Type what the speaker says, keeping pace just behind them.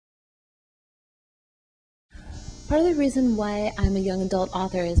Part of the reason why I'm a young adult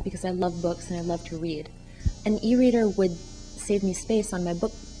author is because I love books and I love to read. An e-reader would save me space on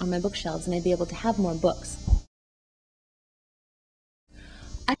my bookshelves, and I'd be able to have more books.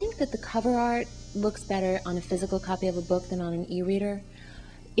 I think that the cover art looks better on a physical copy of a book than on an e-reader.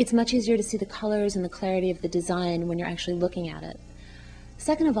 It's much easier to see the colors and the clarity of the design when you're actually looking at it.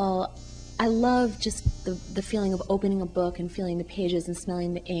 Second of all, I love just the feeling of opening a book and feeling the pages and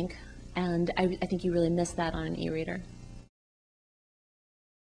smelling the ink, and I think you really miss that on an e-reader.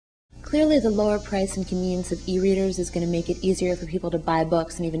 Clearly, the lower price and convenience of e-readers is going to make it easier for people to buy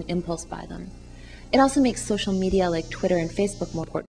books and even impulse buy them. It also makes social media like Twitter and Facebook more important.